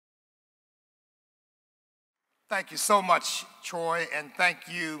Thank you so much, Troy, and thank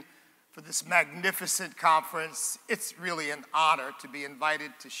you for this magnificent conference. It's really an honor to be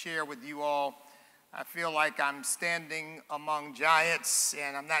invited to share with you all. I feel like I'm standing among giants,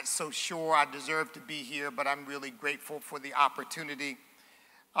 and I'm not so sure I deserve to be here, but I'm really grateful for the opportunity.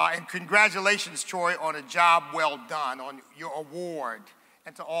 And congratulations, Troy, on a job well done, on your award,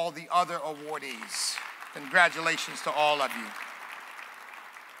 and to all the other awardees. Congratulations to all of you.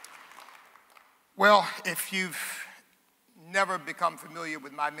 Well, if you've never become familiar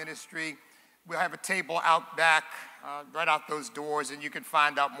with my ministry, we'll have a table out back, right out those doors, and you can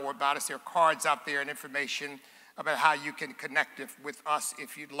find out more about us. There are cards out there and information about how you can connect with us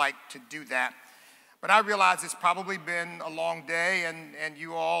if you'd like to do that. But I realize it's probably been a long day, and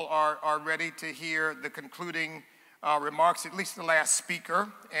you all are ready to hear the concluding remarks, at least the last speaker.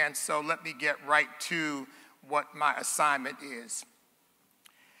 And so let me get right to what my assignment is.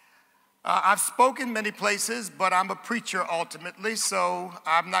 I've spoken many places, but I'm a preacher ultimately, so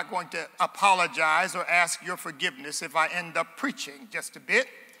I'm not going to apologize or ask your forgiveness if I end up preaching just a bit.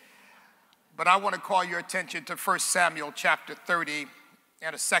 But I want to call your attention to 1 Samuel chapter 30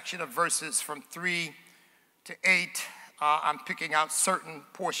 and a section of verses from 3 to 8. I'm picking out certain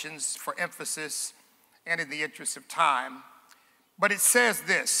portions for emphasis and in the interest of time. But it says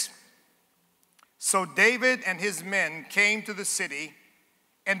this: "So David and his men came to the city,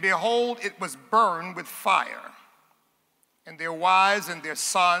 and behold, it was burned with fire, and their wives and their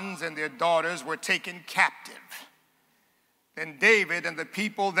sons and their daughters were taken captive. Then David and the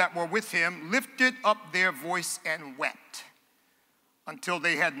people that were with him lifted up their voice and wept until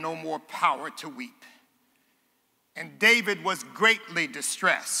they had no more power to weep. And David was greatly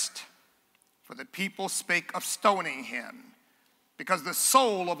distressed, for the people spake of stoning him, because the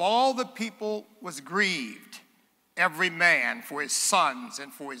soul of all the people was grieved, every man for his sons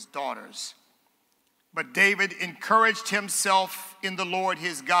and for his daughters. But David encouraged himself in the Lord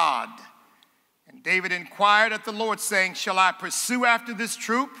his God. And David inquired at the Lord, saying, Shall I pursue after this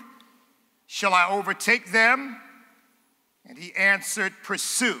troop? Shall I overtake them? And he answered,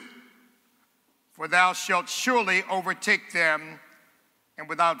 Pursue, for thou shalt surely overtake them, and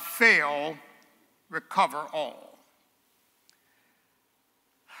without fail recover all."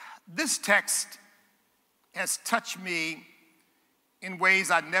 This text has touched me in ways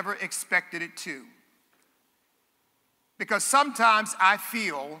I never expected it to. Because sometimes I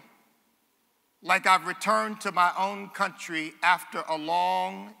feel like I've returned to my own country after a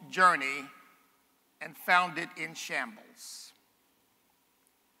long journey and found it in shambles.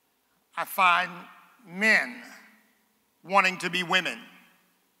 I find men wanting to be women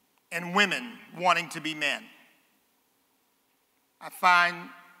and women wanting to be men. I find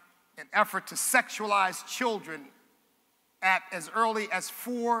an effort to sexualize children at as early as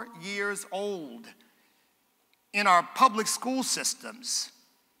 4 years old in our public school systems,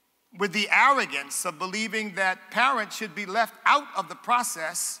 with the arrogance of believing that parents should be left out of the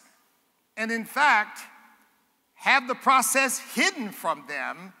process, and in fact have the process hidden from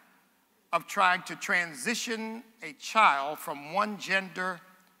them of trying to transition a child from one gender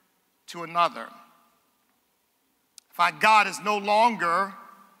to another. I find God is no longer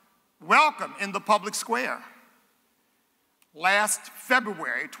welcome in the public square. Last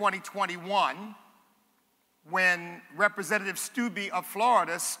February 2021, when Representative Stubbe of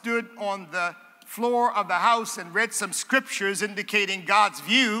Florida stood on the floor of the House and read some scriptures indicating God's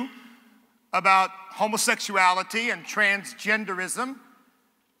view about homosexuality and transgenderism,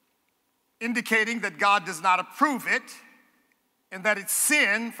 indicating that God does not approve it and that it's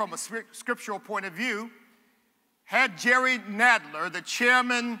sin from a scriptural point of view, had Jerry Nadler, the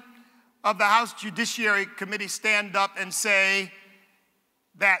chairman of the House Judiciary Committee, stand up and say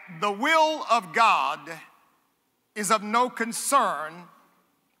that the will of God is of no concern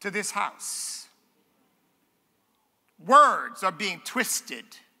to this House. Words are being twisted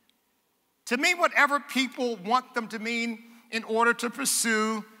to mean whatever people want them to mean in order to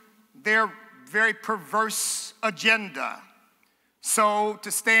pursue their very perverse agenda. So to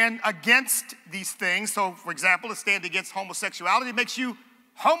stand against these things, so for example, to stand against homosexuality makes you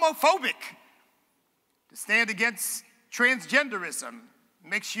homophobic. To stand against transgenderism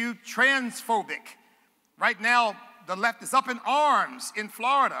makes you transphobic. Right now, the left is up in arms in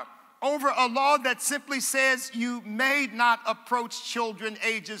Florida over a law that simply says you may not approach children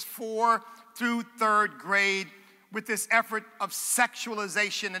ages 4 through 3rd grade with this effort of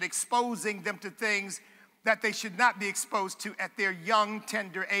sexualization and exposing them to things that they should not be exposed to at their young,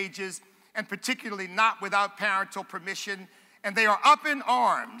 tender ages, and particularly not without parental permission. And they are up in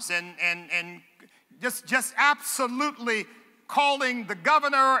arms and just absolutely calling the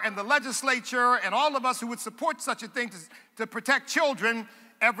governor and the legislature and all of us who would support such a thing to protect children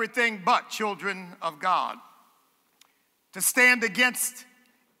everything but children of God. To stand against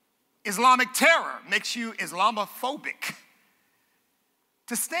Islamic terror makes you Islamophobic.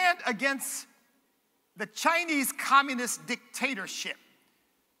 To stand against the Chinese communist dictatorship,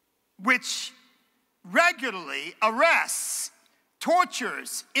 which regularly arrests,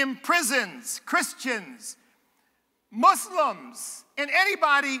 tortures, imprisons Christians, Muslims, and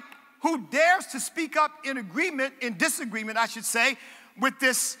anybody who dares to speak up in disagreement, I should say, with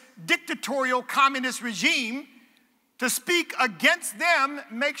this dictatorial communist regime. To speak against them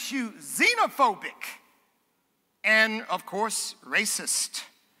makes you xenophobic and, of course, racist.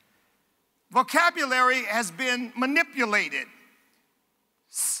 Vocabulary has been manipulated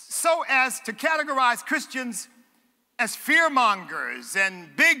so as to categorize Christians as fearmongers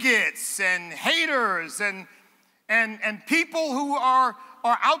and bigots and haters and people who are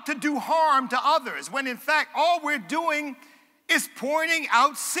out to do harm to others, when in fact all we're doing is pointing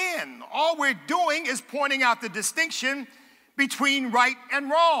out sin. All we're doing is pointing out the distinction between right and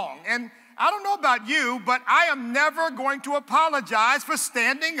wrong. And I don't know about you, but I am never going to apologize for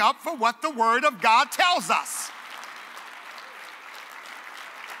standing up for what the Word of God tells us.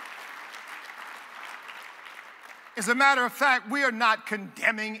 As a matter of fact, we are not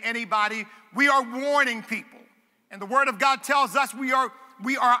condemning anybody. We are warning people. And the Word of God tells us we are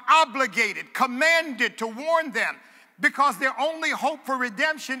obligated, commanded to warn them, because their only hope for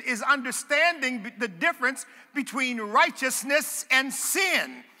redemption is understanding the difference between righteousness and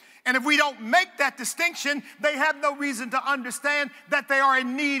sin. And if we don't make that distinction, they have no reason to understand that they are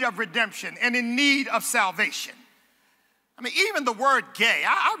in need of redemption and in need of salvation. I mean, even the word gay,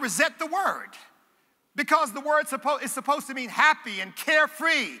 I resent the word, because the word is supposed to mean happy and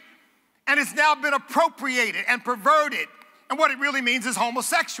carefree, and it's now been appropriated and perverted, and what it really means is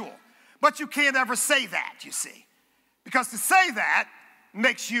homosexual. But you can't ever say that, you see. Because to say that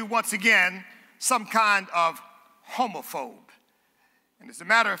makes you, once again, some kind of homophobe. And as a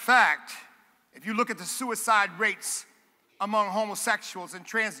matter of fact, if you look at the suicide rates among homosexuals and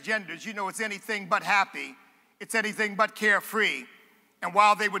transgenders, you know it's anything but happy. It's anything but carefree. And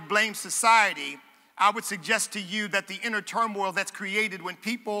while they would blame society, I would suggest to you that the inner turmoil that's created when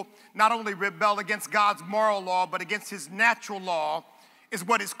people not only rebel against God's moral law, but against his natural law, is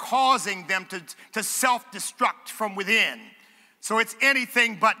what is causing them to self-destruct from within. So it's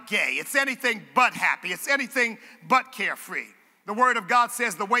anything but gay. It's anything but happy. It's anything but carefree. The Word of God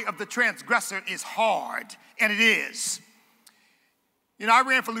says the way of the transgressor is hard, and it is. You know, I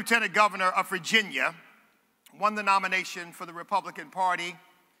ran for lieutenant governor of Virginia, won the nomination for the Republican Party,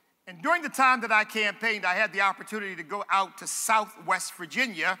 and during the time that I campaigned, I had the opportunity to go out to Southwest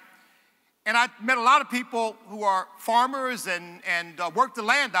Virginia. And I met a lot of people who are farmers and work the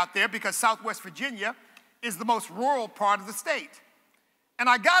land out there, because Southwest Virginia is the most rural part of the state. And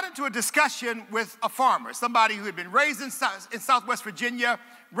I got into a discussion with a farmer, somebody who had been raised in Southwest Virginia,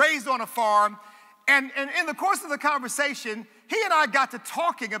 raised on a farm. And in the course of the conversation, he and I got to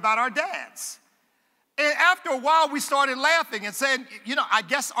talking about our dads. And after a while, we started laughing and saying, you know, I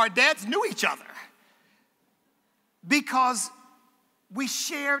guess our dads knew each other, because we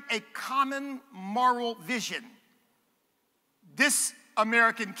shared a common moral vision. This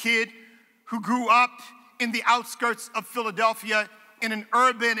American kid who grew up in the outskirts of Philadelphia in an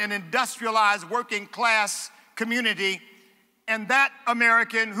urban and industrialized working class community, and that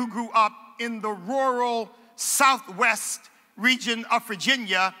American who grew up in the rural Southwest region of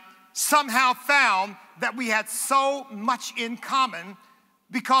Virginia somehow found that we had so much in common,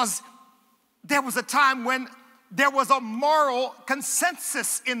 because there was a time when there was a moral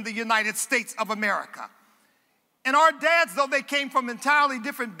consensus in the United States of America. And our dads, though they came from entirely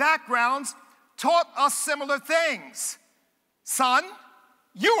different backgrounds, taught us similar things. Son,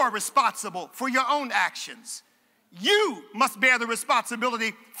 you are responsible for your own actions. You must bear the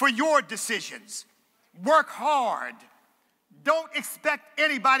responsibility for your decisions. Work hard. Don't expect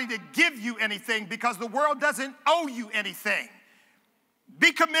anybody to give you anything, because the world doesn't owe you anything.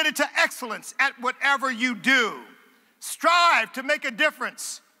 Be committed to excellence at whatever you do. Strive to make a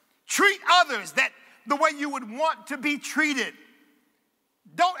difference. Treat others the way you would want to be treated.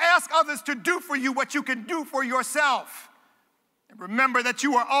 Don't ask others to do for you what you can do for yourself. And remember that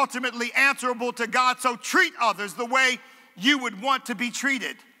you are ultimately answerable to God, so treat others the way you would want to be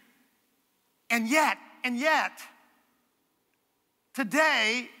treated. And yet,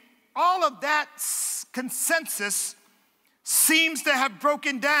 today, all of that consensus seems to have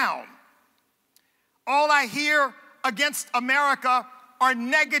broken down. All I hear against America are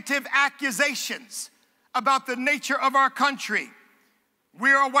negative accusations about the nature of our country.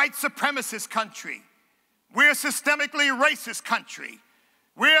 We're a white supremacist country. We're a systemically racist country.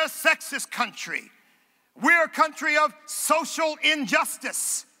 We're a sexist country. We're a country of social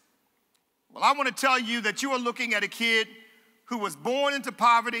injustice. Well, I want to tell you that you are looking at a kid who was born into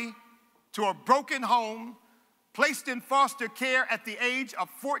poverty, to a broken home, placed in foster care at the age of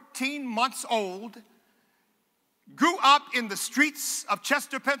 14 months old, grew up in the streets of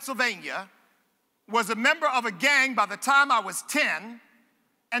Chester, Pennsylvania, was a member of a gang by the time I was 10,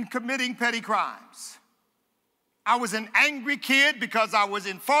 and committing petty crimes. I was an angry kid because I was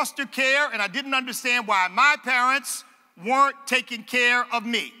in foster care and I didn't understand why my parents weren't taking care of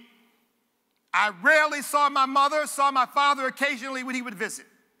me. I rarely saw my mother, saw my father occasionally when he would visit.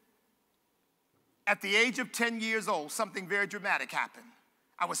 At the age of 10 years old, something very dramatic happened.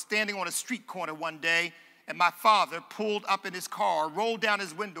 I was standing on a street corner one day, and my father pulled up in his car, rolled down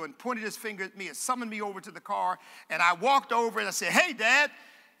his window, and pointed his finger at me and summoned me over to the car. And I walked over and I said, "Hey, Dad."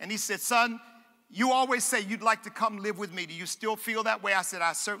 And he said, "Son, you always say you'd like to come live with me. Do you still feel that way?" I said,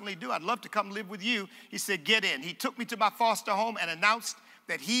 "I certainly do. I'd love to come live with you." He said, "Get in." He took me to my foster home and announced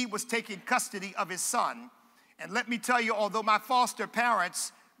that he was taking custody of his son. And let me tell you, although my foster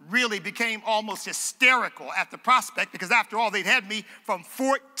parents really became almost hysterical at the prospect, because after all, they'd had me from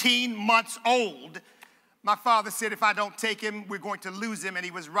 14 months old, my father said, "If I don't take him, we're going to lose him," and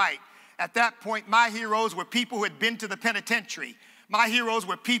he was right. At that point, my heroes were people who had been to the penitentiary. My heroes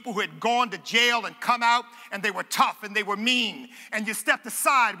were people who had gone to jail and come out, and they were tough and they were mean, and you stepped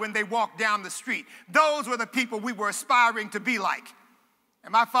aside when they walked down the street. Those were the people we were aspiring to be like.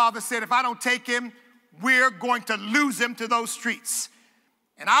 And my father said, "If I don't take him, we're going to lose him to those streets."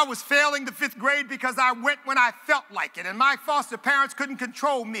 And I was failing the 5th grade because I went when I felt like it, and my foster parents couldn't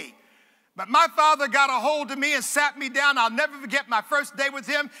control me. But my father got a hold of me and sat me down. I'll never forget my first day with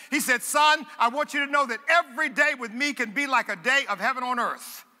him. He said, "Son, I want you to know that every day with me can be like a day of heaven on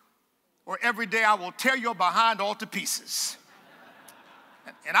earth, or every day I will tear your behind all to pieces."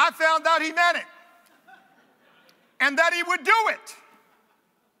 And I found out he meant it, and that he would do it.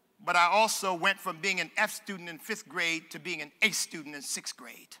 But I also went from being an F student in 5th grade to being an A student in 6th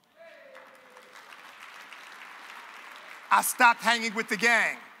grade. I stopped hanging with the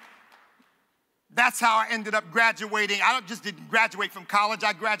gang. That's how I ended up graduating. I just didn't graduate from college.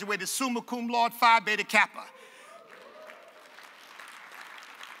 I graduated summa cum laude, Phi Beta Kappa.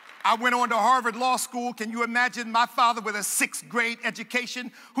 I went on to Harvard Law School. Can you imagine my father with a 6th grade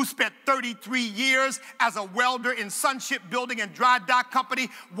education who spent 33 years as a welder in Sunship Building and Dry Dock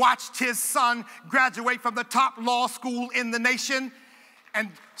Company, watched his son graduate from the top law school in the nation?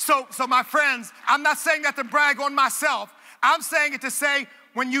 And so my friends, I'm not saying that to brag on myself. I'm saying it to say,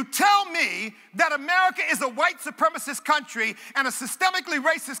 when you tell me that America is a white supremacist country and a systemically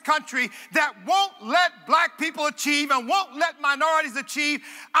racist country that won't let black people achieve and won't let minorities achieve,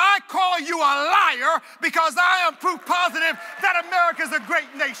 I call you a liar, because I am proof positive that America is a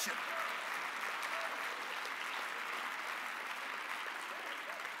great nation.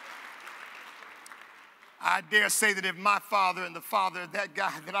 I dare say that if my father and the father of that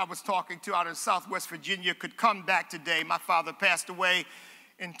guy that I was talking to out in Southwest Virginia could come back today — my father passed away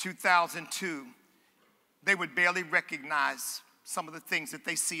in 2002 — they would barely recognize some of the things that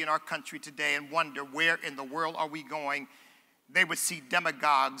they see in our country today and wonder, where in the world are we going? They would see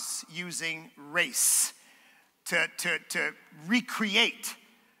demagogues using race to recreate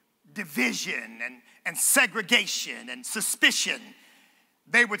division and segregation and suspicion.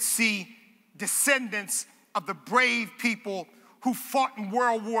 They would see descendants of the brave people who fought in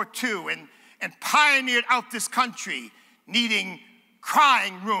World War II and pioneered out this country, needing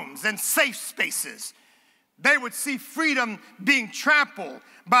crying rooms and safe spaces. They would see freedom being trampled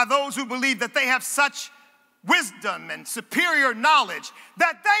by those who believe that they have such wisdom and superior knowledge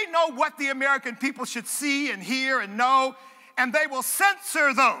that they know what the American people should see and hear and know, and they will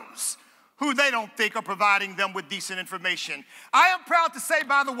censor those who they don't think are providing them with decent information. I am proud to say,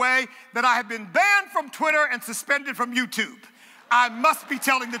 by the way, that I have been banned from Twitter and suspended from YouTube. I must be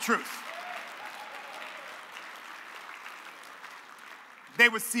telling the truth. They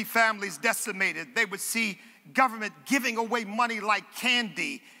would see families decimated. They would see government giving away money like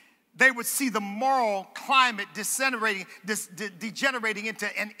candy. They would see the moral climate degenerating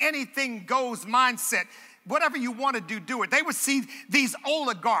into an anything goes mindset. Whatever you want to do, do it. They would see these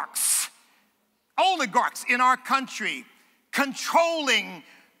oligarchs in our country controlling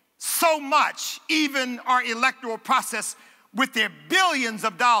so much, even our electoral process, with their billions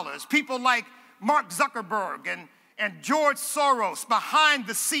of dollars. People like Mark Zuckerberg and George Soros behind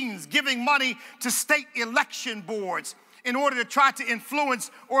the scenes giving money to state election boards in order to try to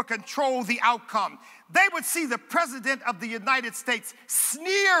influence or control the outcome. they would see the President of the United States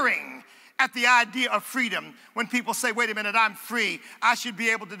sneering at the idea of freedom. When people say, wait a minute, I'm free, I should be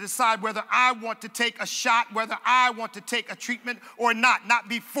able to decide whether I want to take a shot, whether I want to take a treatment or not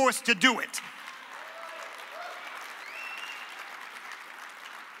be forced to do it.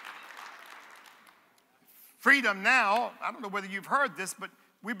 Freedom now, I don't know whether you've heard this, but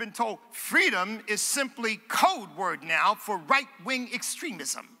we've been told freedom is simply code word now for right-wing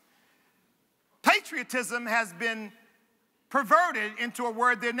extremism. Patriotism has been perverted into a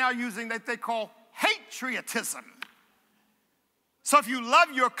word they're now using that they call hatriotism. So if you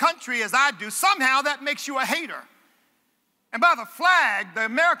love your country as I do, somehow that makes you a hater. And by the flag, the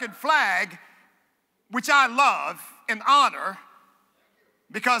American flag, which I love and honor,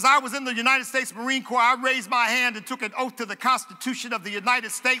 because I was in the United States Marine Corps, I raised my hand and took an oath to the Constitution of the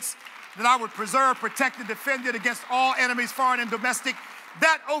United States that I would preserve, protect, and defend it against all enemies, foreign and domestic.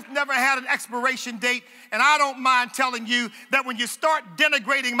 That oath never had an expiration date, and I don't mind telling you that when you start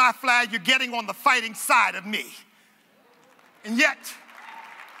denigrating my flag, you're getting on the fighting side of me. And yet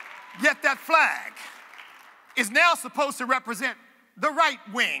that flag is now supposed to represent the right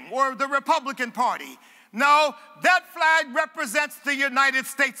wing or the Republican Party. No, that flag represents the United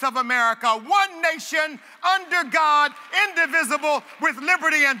States of America, one nation, under God, indivisible, with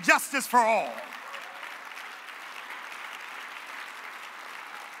liberty and justice for all.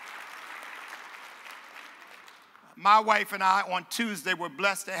 My wife and I on Tuesday were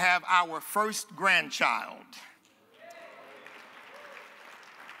blessed to have our first grandchild.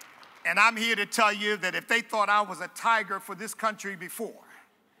 And I'm here to tell you that if they thought I was a tiger for this country before,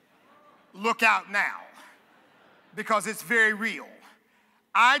 look out now, because it's very real.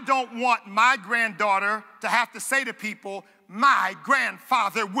 I don't want my granddaughter to have to say to people, my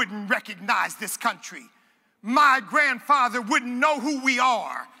grandfather wouldn't recognize this country. My grandfather wouldn't know who we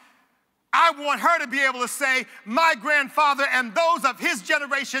are. I want her to be able to say, my grandfather and those of his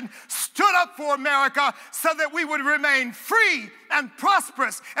generation stood up for America so that we would remain free and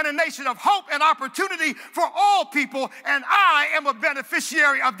prosperous and a nation of hope and opportunity for all people, and I am a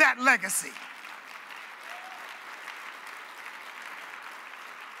beneficiary of that legacy.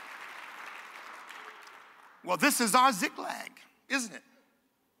 Well, this is our zigzag, isn't it?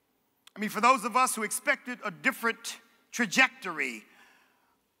 I mean, for those of us who expected a different trajectory,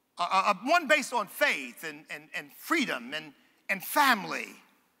 one based on faith and freedom and family,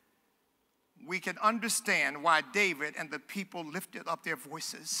 we can understand why David and the people lifted up their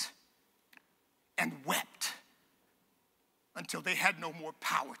voices and wept until they had no more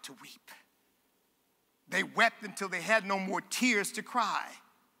power to weep. They wept until they had no more tears to cry.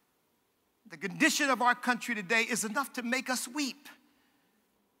 The condition of our country today is enough to make us weep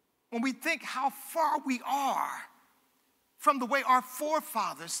when we think how far we are from the way our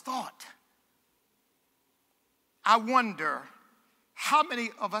forefathers thought. I wonder how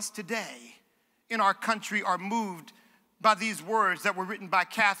many of us today in our country are moved by these words that were written by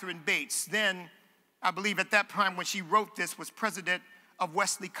Catherine Bates. Then, I believe at that time when she wrote this, was president of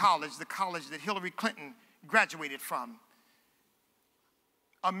Wesley College, the college that Hillary Clinton graduated from.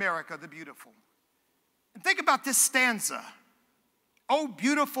 America the Beautiful. And think about this stanza. Oh,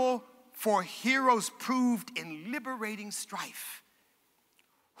 beautiful for heroes proved in liberating strife,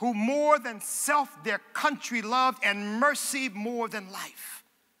 who more than self their country loved and mercy more than life.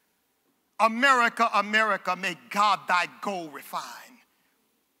 America, America, may God thy goal refine,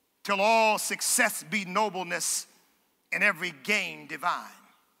 till all success be nobleness and every gain divine.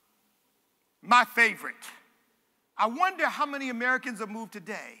 My favorite, I wonder how many Americans are moved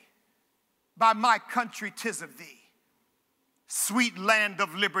today by my country, 'tis of thee. Sweet land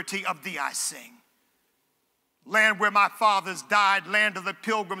of liberty, of thee I sing. Land where my fathers died, land of the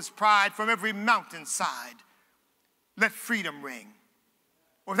pilgrim's pride, from every mountainside, let freedom ring.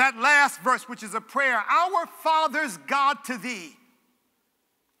 Or that last verse, which is a prayer, our fathers, God, to thee,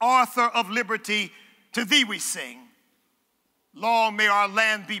 author of liberty, to thee we sing. Long may our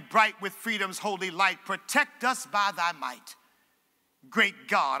land be bright with freedom's holy light. Protect us by thy might, great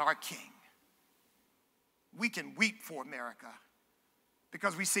God, our King. We can weep for America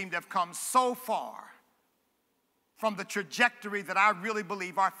because we seem to have come so far from the trajectory that I really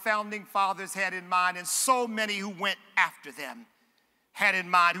believe our founding fathers had in mind, and so many who went after them had in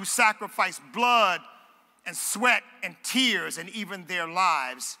mind, who sacrificed blood and sweat and tears and even their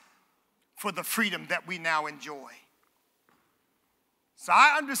lives for the freedom that we now enjoy. So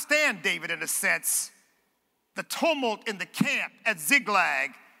I understand David in a sense. The tumult in the camp at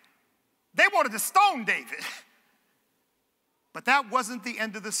Ziklag, they wanted to stone David. But that wasn't the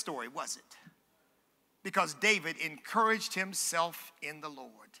end of the story, was it? Because David encouraged himself in the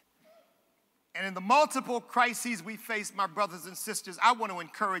Lord. And in the multiple crises we face, my brothers and sisters, I want to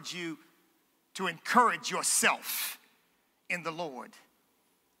encourage you to encourage yourself in the Lord.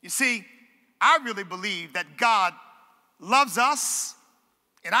 You see, I really believe that God loves us,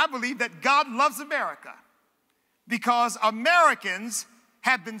 and I believe that God loves America, because Americans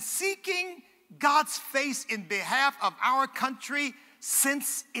have been seeking God's face in behalf of our country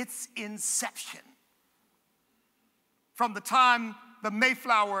since its inception. From the time the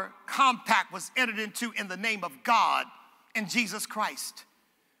Mayflower Compact was entered into in the name of God and Jesus Christ,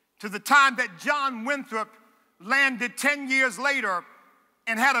 to the time that John Winthrop landed 10 years later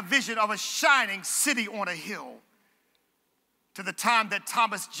and had a vision of a shining city on a hill, to the time that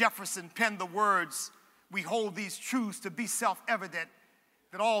Thomas Jefferson penned the words, "We hold these truths to be self-evident,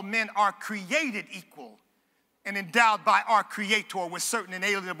 that all men are created equal and endowed by our Creator with certain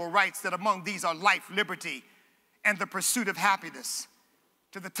inalienable rights, that among these are life, liberty, and the pursuit of happiness."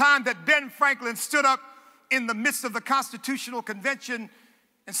 To the time that Ben Franklin stood up in the midst of the Constitutional Convention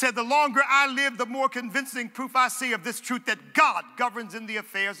and said, "The longer I live, the more convincing proof I see of this truth, that God governs in the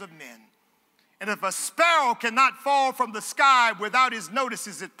affairs of men. And if a sparrow cannot fall from the sky without his notice,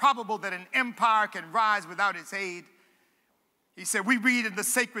 is it probable that an empire can rise without its aid?" He said, we read in the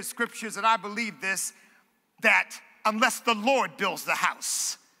sacred scriptures, and I believe this, that unless the Lord builds the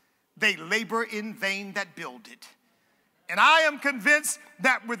house, they labor in vain that build it. And I am convinced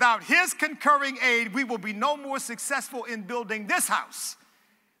that without his concurring aid, we will be no more successful in building this house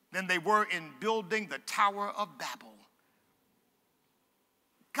than they were in building the Tower of Babel.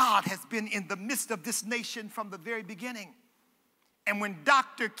 God has been in the midst of this nation from the very beginning. And when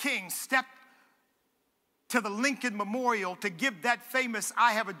Dr. King stepped to the Lincoln Memorial to give that famous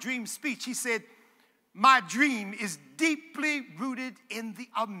 "I Have a Dream" speech, he said, "My dream is deeply rooted in the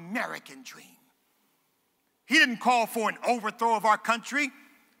American dream." He didn't call for an overthrow of our country.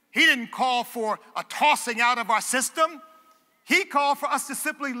 He didn't call for a tossing out of our system. He called for us to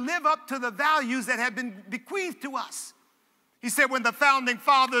simply live up to the values that have been bequeathed to us. He said when the founding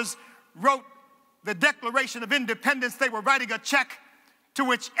fathers wrote the Declaration of Independence, they were writing a check to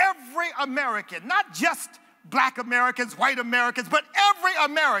which every American, not just black Americans, white Americans, but every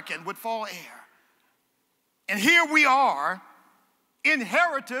American would fall heir. And here we are,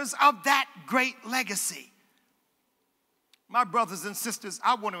 inheritors of that great legacy. My brothers and sisters,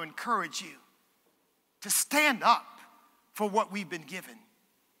 I want to encourage you to stand up for what we've been given.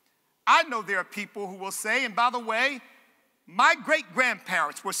 I know there are people who will say, and by the way, my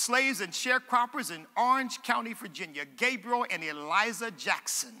great-grandparents were slaves and sharecroppers in Orange County, Virginia, Gabriel and Eliza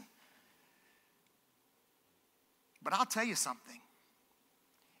Jackson. But I'll tell you something.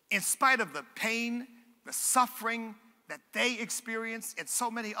 In spite of the pain, the suffering that they experienced and so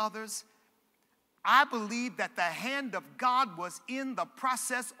many others, I believe that the hand of God was in the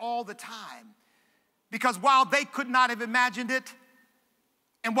process all the time. Because while they could not have imagined it,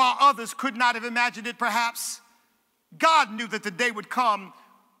 and while others could not have imagined it perhaps, God knew that the day would come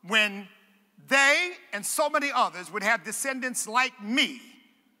when they and so many others would have descendants like me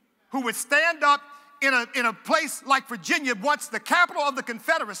who would stand up in a place like Virginia, once the capital of the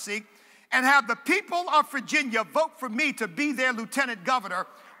Confederacy, and have the people of Virginia vote for me to be their lieutenant governor,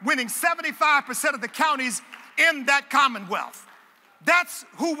 winning 75% of the counties in that Commonwealth. That's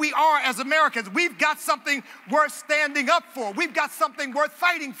who we are as Americans. We've got something worth standing up for. We've got something worth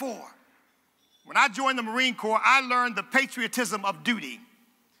fighting for. When I joined the Marine Corps, I learned the patriotism of duty.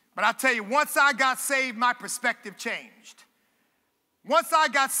 But I tell you, once I got saved, my perspective changed. Once I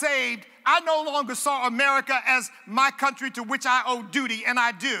got saved, I no longer saw America as my country to which I owe duty, and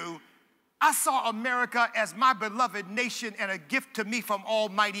I do. I saw America as my beloved nation and a gift to me from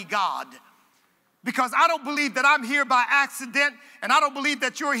Almighty God. Because I don't believe that I'm here by accident, and I don't believe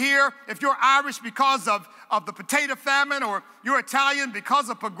that you're here if you're Irish because of the potato famine, or you're Italian because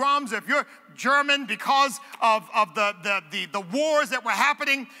of pogroms, or if you're German because of the wars that were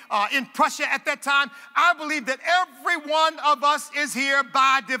happening in Prussia at that time. I believe that every one of us is here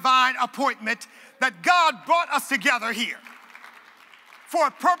by divine appointment, that God brought us together here for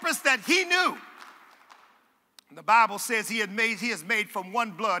a purpose that he knew. And the Bible says he has made from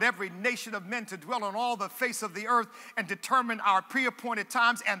one blood every nation of men to dwell on all the face of the earth, and determine our pre-appointed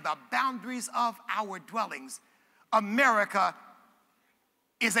times and the boundaries of our dwellings. America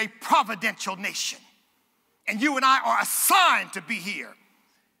is a providential nation, and you and I are assigned to be here.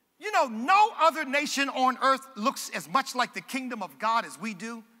 You know, no other nation on earth looks as much like the kingdom of God as we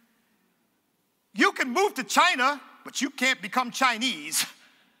do. You can move to China, but you can't become Chinese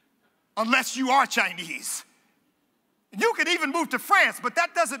unless you are Chinese. You can even move to France, but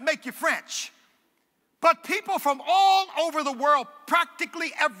that doesn't make you French. But people from all over the world,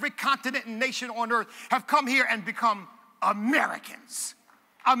 practically every continent and nation on earth, have come here and become Americans.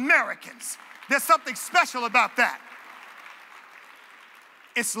 Americans. There's something special about that.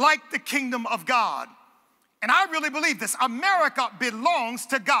 It's like the kingdom of God. And I really believe this. America belongs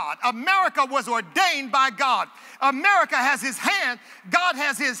to God. America was ordained by God. America has his hand, God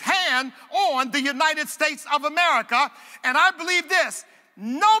has his hand on the United States of America. And I believe this.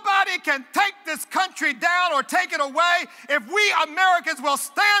 Nobody can take this country down or take it away if we Americans will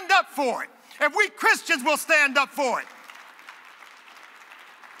stand up for it. If we Christians will stand up for it.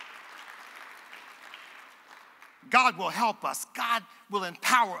 God will help us. God will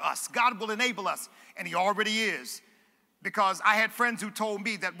empower us. God will enable us. And he already is. Because I had friends who told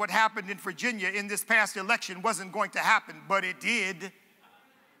me that what happened in Virginia in this past election wasn't going to happen, but it did.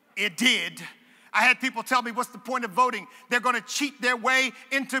 It did. I had people tell me, what's the point of voting? They're going to cheat their way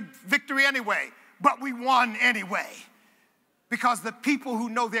into victory anyway. But we won anyway. Because the people who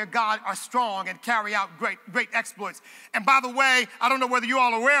know their God are strong and carry out great exploits. And by the way, I don't know whether you're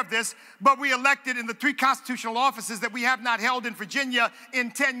all aware of this, but we elected in the 3 constitutional offices that we have not held in Virginia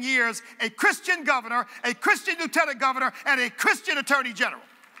in 10 years, a Christian governor, a Christian lieutenant governor, and a Christian attorney general.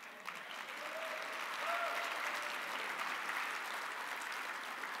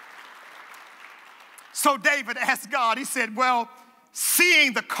 So David asked God, he said, well,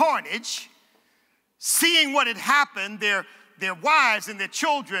 seeing the carnage, seeing what had happened, their wives and their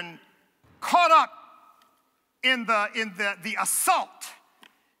children caught up in the assault,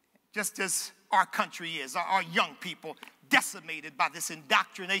 just as our country is, our young people decimated by this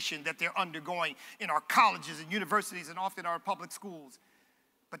indoctrination that they're undergoing in our colleges and universities and often our public schools.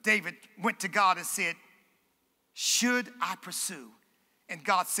 But David went to God and said, should I pursue? And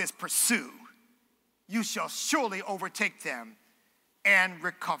God says, pursue. You shall surely overtake them and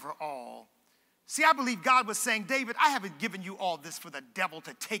recover all. See, I believe God was saying, David, I haven't given you all this for the devil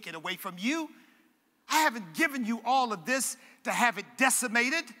to take it away from you. I haven't given you all of this to have it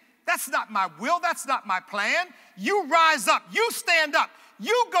decimated. That's not my will. That's not my plan. You rise up. You stand up.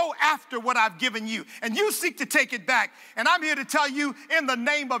 You go after what I've given you, and you seek to take it back. And I'm here to tell you, in the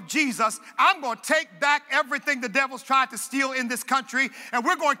name of Jesus, I'm going to take back everything the devil's tried to steal in this country, and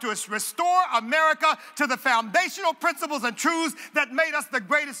we're going to restore America to the foundational principles and truths that made us the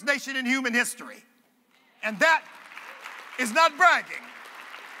greatest nation in human history. And that is not bragging.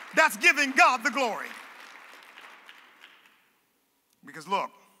 That's giving God the glory. Because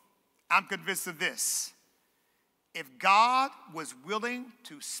look, I'm convinced of this. If God was willing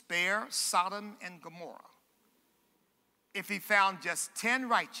to spare Sodom and Gomorrah, if he found just 10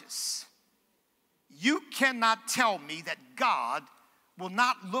 righteous, you cannot tell me that God will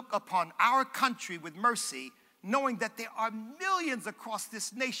not look upon our country with mercy, knowing that there are millions across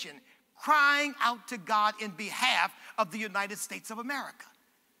this nation crying out to God in behalf of the United States of America.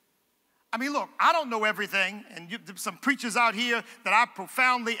 I mean, look, I don't know everything, and there's some preachers out here that I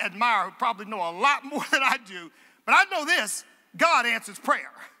profoundly admire who probably know a lot more than I do. But I know this, God answers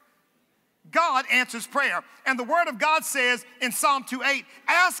prayer. God answers prayer. And the word of God says in Psalm 2:8,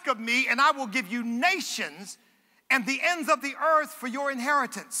 ask of me and I will give you nations and the ends of the earth for your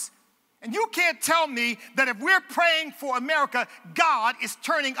inheritance. And you can't tell me that if we're praying for America, God is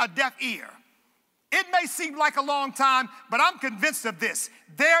turning a deaf ear. It may seem like a long time, but I'm convinced of this.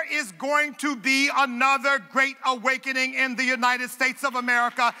 There is going to be another great awakening in the United States of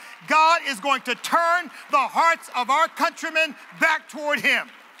America. God is going to turn the hearts of our countrymen back toward him.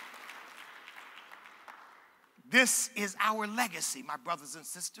 This is our legacy, my brothers and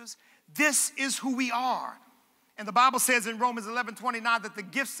sisters. This is who we are. And the Bible says in Romans 11:29 that the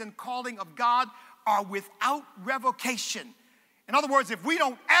gifts and calling of God are without revocation. In other words, if we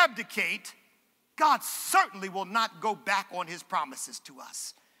don't abdicate, God certainly will not go back on his promises to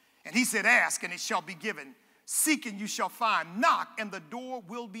us. And he said, ask and it shall be given. Seek and you shall find. Knock and the door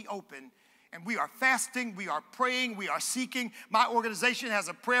will be open. And we are fasting, we are praying, we are seeking. My organization has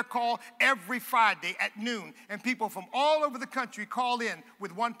a prayer call every Friday at noon. And people from all over the country call in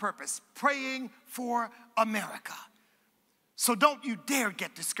with one purpose, praying for America. So don't you dare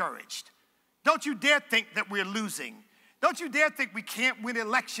get discouraged. Don't you dare think that we're losing. Don't you dare think we can't win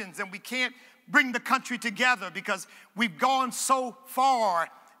elections and we can't bring the country together because we've gone so far.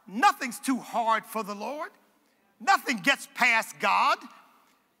 Nothing's too hard for the Lord. Nothing gets past God.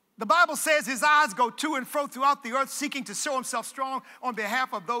 The Bible says his eyes go to and fro throughout the earth, seeking to show himself strong on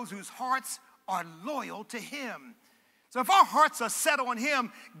behalf of those whose hearts are loyal to him. So if our hearts are set on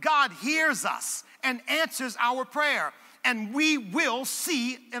him, God hears us and answers our prayer. And we will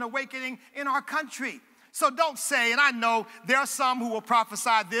see an awakening in our country. So don't say, and I know there are some who will prophesy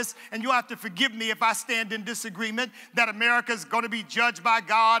this, and you'll have to forgive me if I stand in disagreement, that America's going to be judged by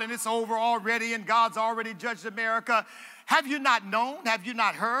God and it's over already and God's already judged America. Have you not known, have you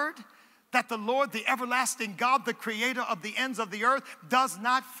not heard that the Lord, the everlasting God, the creator of the ends of the earth, does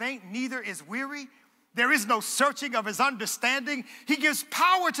not faint, neither is weary? There is no searching of his understanding. He gives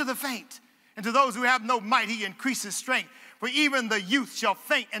power to the faint, and to those who have no might he increases strength. For even the youth shall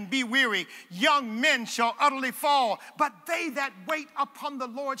faint and be weary. Young men shall utterly fall. But they that wait upon the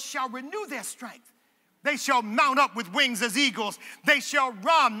Lord shall renew their strength. They shall mount up with wings as eagles. They shall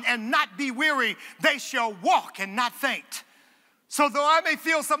run and not be weary. They shall walk and not faint. So though I may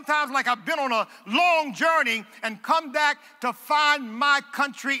feel sometimes like I've been on a long journey and come back to find my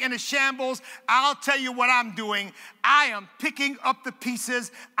country in a shambles, I'll tell you what I'm doing. I am picking up the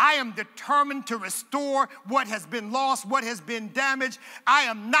pieces. I am determined to restore what has been lost, what has been damaged. I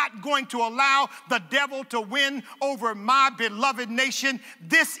am not going to allow the devil to win over my beloved nation.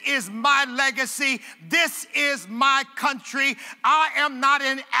 This is my legacy. This is my country. I am not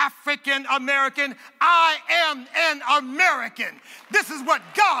an African American. I am an American. This is what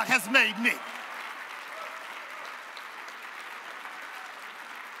God has made me.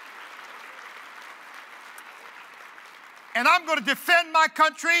 And I'm going to defend my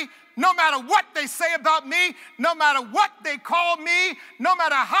country no matter what they say about me, no matter what they call me, no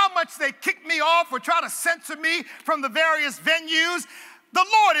matter how much they kick me off or try to censor me from the various venues. The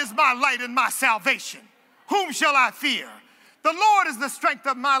Lord is my light and my salvation. Whom shall I fear? The Lord is the strength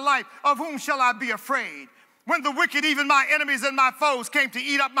of my life. Of whom shall I be afraid? When the wicked, even my enemies and my foes, came to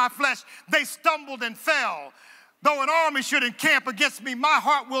eat up my flesh, they stumbled and fell. Though an army should encamp against me, my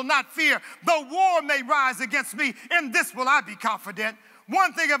heart will not fear. Though war may rise against me, in this will I be confident.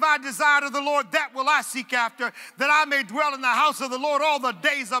 One thing have I desired of the Lord, that will I seek after, that I may dwell in the house of the Lord all the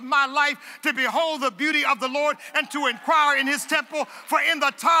days of my life, to behold the beauty of the Lord and to inquire in his temple. For in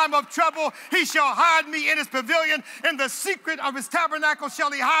the time of trouble he shall hide me in his pavilion. In the secret of his tabernacle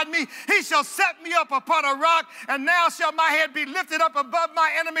shall he hide me. He shall set me up upon a rock, and now shall my head be lifted up above my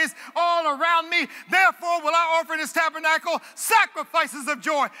enemies all around me. Therefore will I offer in his tabernacle sacrifices of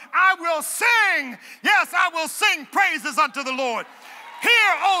joy. I will sing, yes, I will sing praises unto the Lord. Hear,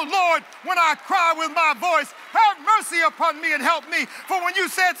 O Lord, when I cry with my voice. Have mercy upon me and help me. For when you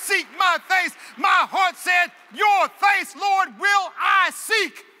said, seek my face, my heart said, your face, Lord, will I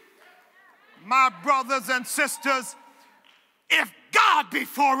seek. My brothers and sisters, if God be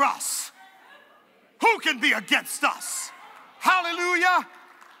for us, who can be against us? Hallelujah.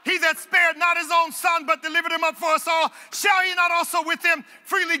 He that spared not his own son, but delivered him up for us all, shall he not also with him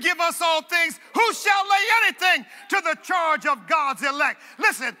freely give us all things? Who shall lay anything to the charge of God's elect?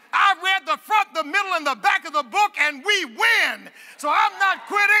 Listen, I read the front, the middle, and the back of the book, and we win. So I'm not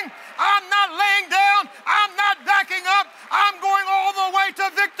quitting. I'm not laying down. I'm not backing up. I'm going all the way to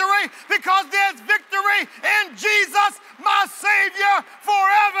victory, because there's victory in Jesus, my Savior,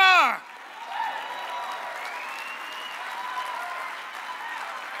 forever.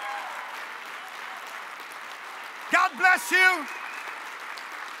 God bless you,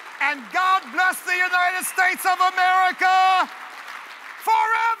 and God bless the United States of America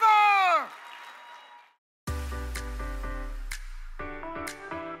forever.